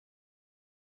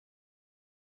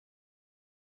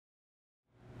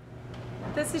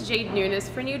This is Jade Nunez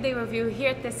for New Day Review here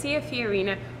at the CFE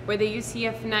Arena, where the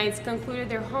UCF Knights concluded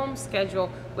their home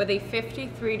schedule with a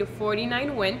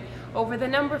 53-49 win over the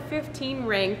number 15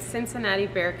 ranked Cincinnati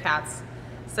Bearcats.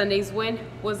 Sunday's win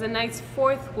was the Knights'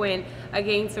 fourth win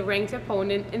against a ranked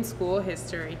opponent in school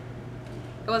history.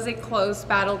 It was a close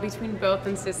battle between both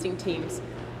insisting teams.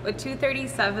 With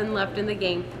 2:37 left in the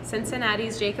game,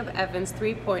 Cincinnati's Jacob Evans'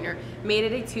 three-pointer made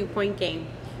it a two-point game,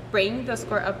 bringing the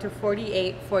score up to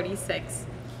 48-46.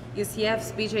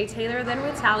 UCF's BJ Taylor then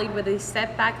retaliated with a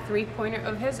step-back three-pointer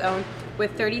of his own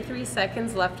with 33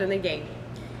 seconds left in the game.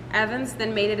 Evans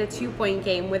then made it a two-point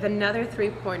game with another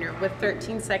three-pointer with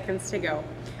 13 seconds to go.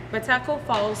 But Tackle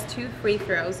Fall's two free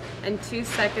throws and 2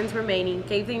 seconds remaining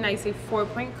gave the Knights a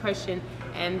 4-point cushion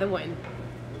and the win.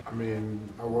 I mean,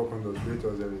 I work on those free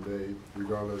throws every day,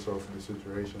 regardless of the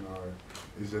situation.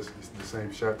 It's the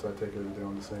same shots I take every day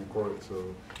on the same court, so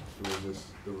it was just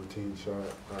the routine shot.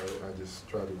 I just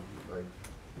try to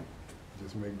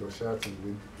just make those shots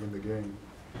and win the game.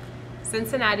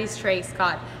 Cincinnati's Trey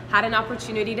Scott had an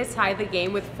opportunity to tie the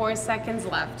game with 4 seconds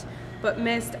left, but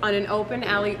missed on an open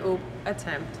alley-oop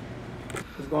attempt.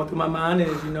 What's going through my mind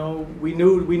is, we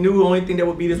knew the only thing that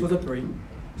would beat us was a three.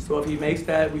 So if he makes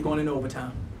that, we're going into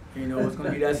overtime. It's going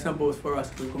to be that simple for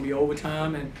us. It's going to be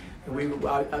overtime, and we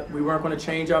weren't going to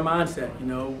change our mindset.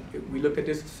 We looked at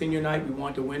this senior night. We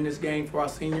wanted to win this game for our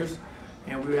seniors,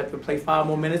 and we had to play 5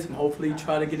 more minutes and hopefully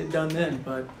try to get it done then.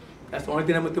 But that's the only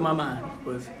thing that went through my mind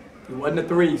was it wasn't a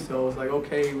three. So it's like,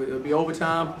 okay, it'll be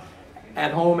overtime.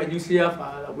 At home at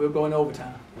UCF, we'll go into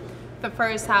overtime. The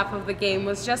first half of the game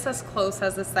was just as close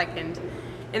as the second.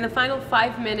 In the final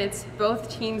 5 minutes, both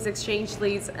teams exchanged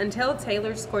leads until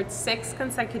Taylor scored 6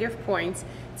 consecutive points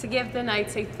to give the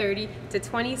Knights a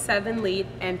 30-27 lead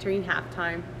entering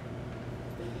halftime.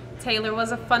 Taylor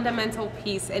was a fundamental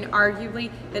piece and arguably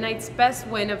the Knights' best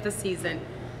win of the season.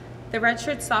 The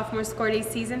redshirt sophomore scored a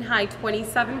season-high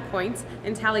 27 points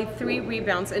and tallied 3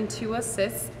 rebounds and 2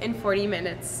 assists in 40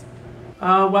 minutes.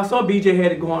 Well, I saw BJ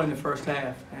had it going in the first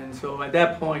half, and so at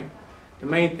that point, the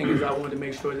main thing is I wanted to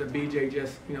make sure that BJ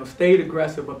just, stayed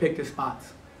aggressive but picked his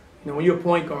spots. When you're a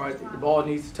point guard, the ball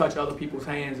needs to touch other people's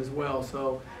hands as well.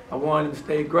 So I wanted him to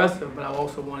stay aggressive, but I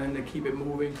also wanted him to keep it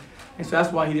moving. And so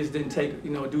that's why he just didn't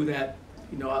do that,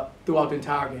 throughout the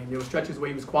entire game. There were stretches where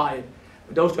he was quiet,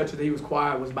 but those stretches that he was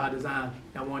quiet was by design.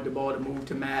 I wanted the ball to move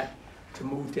to Matt, to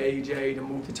move to AJ, to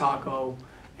move to Taco,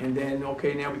 and then,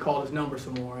 okay, now we call his number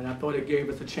some more. And I thought it gave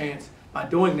us a chance by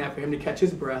doing that for him to catch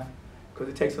his breath, because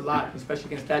it takes a lot, especially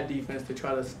against that defense, to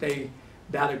try to stay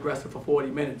that aggressive for 40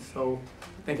 minutes. So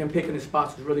I think him picking his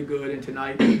spots was really good. And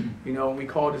tonight, when we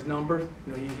called his number,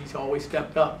 he's always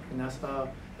stepped up, and that's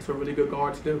what really good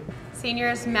guards do.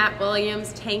 Seniors Matt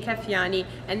Williams, Tank Heffiani,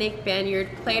 and Nick Banyard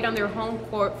played on their home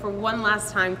court for one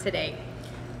last time today.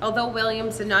 Although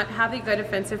Williams did not have a good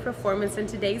offensive performance in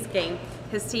today's game,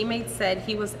 his teammates said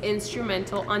he was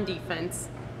instrumental on defense.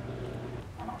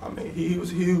 I mean, he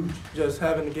was huge, just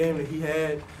having the game that he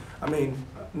had. I mean,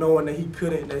 knowing that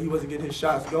he wasn't getting his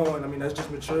shots going. I mean, that's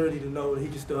just maturity to know that he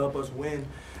can still help us win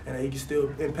and that he can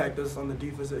still impact us on the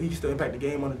defensive. He can still impact the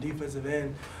game on the defensive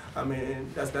end. I mean,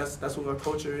 that's what our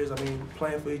culture is. I mean,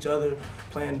 playing for each other,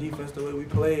 playing defense the way we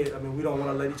play it. I mean, we don't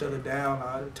want to let each other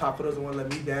down. Taco doesn't want to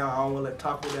let me down. I don't want to let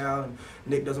Taco down. And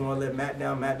Nick doesn't want to let Matt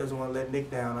down. Matt doesn't want to let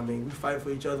Nick down. I mean, we fight for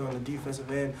each other on the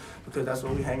defensive end because that's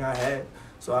where we hang our hat.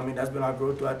 So, I mean, that's been our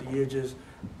growth throughout the year, just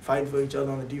fighting for each other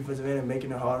on the defensive end and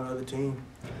making it hard on the other team.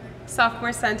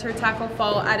 Sophomore center Tackle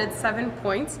Fall added 7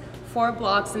 points, 4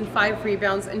 blocks, and 5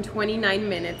 rebounds in 29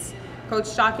 minutes.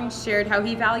 Coach Dawkins shared how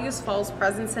he values Fall's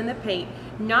presence in the paint,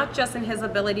 not just in his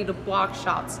ability to block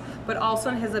shots, but also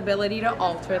in his ability to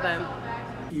alter them.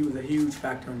 He was a huge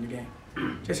factor in the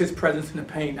game. Just his presence in the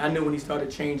paint. I knew when he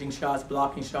started changing shots,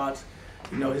 blocking shots,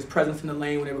 his presence in the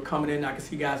lane when they were coming in, I could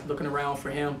see guys looking around for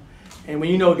him. And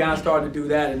when guys started to do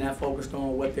that and that focused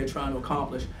on what they're trying to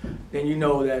accomplish, then you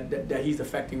know that he's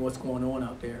affecting what's going on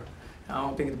out there. I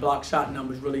don't think the block shot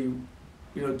numbers really,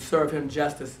 serve him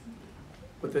justice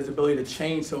with his ability to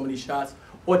change so many shots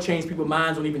or change people's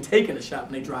minds on even taking a shot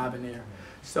when they drive in there.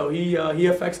 So he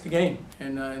affects the game,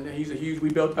 and we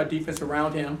built our defense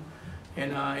around him,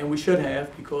 and we should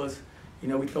have, because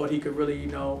we thought he could really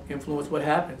influence what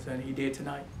happens, and he did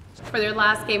tonight. For their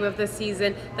last game of the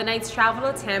season, the Knights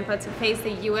travel to Tampa to face the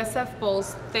USF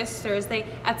Bulls this Thursday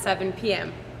at 7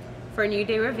 p.m. For a New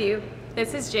Day Review,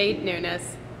 this is Jade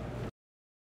Nunez.